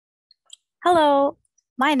Hello,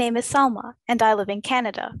 my name is Salma, and I live in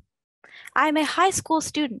Canada. I am a high school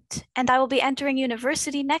student, and I will be entering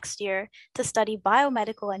university next year to study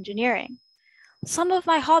biomedical engineering. Some of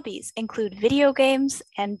my hobbies include video games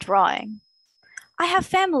and drawing. I have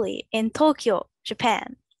family in Tokyo,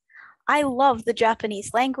 Japan. I love the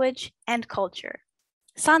Japanese language and culture.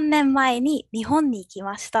 3年前に日本に行き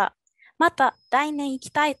ました。また来年行き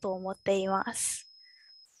たいと思っています。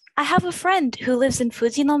I have a friend who lives in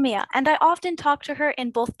Fujinomiya, and I often talk to her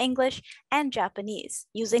in both English and Japanese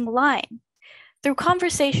using Line. Through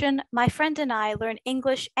conversation, my friend and I learn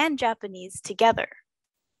English and Japanese together.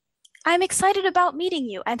 I'm excited about meeting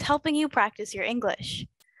you and helping you practice your English.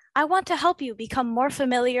 I want to help you become more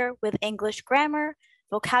familiar with English grammar,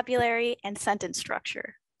 vocabulary, and sentence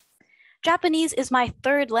structure. Japanese is my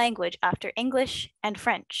third language after English and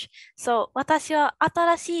French, so 私は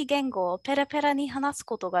新しい言語をペラペラに話す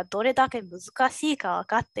ことがどれだけ難しいかわ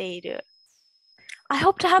かっている。I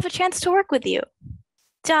hope to have a chance to work with you.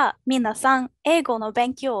 じゃあ皆さん、英語の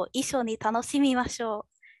勉強を一緒に楽しみましょ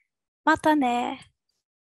う。またね。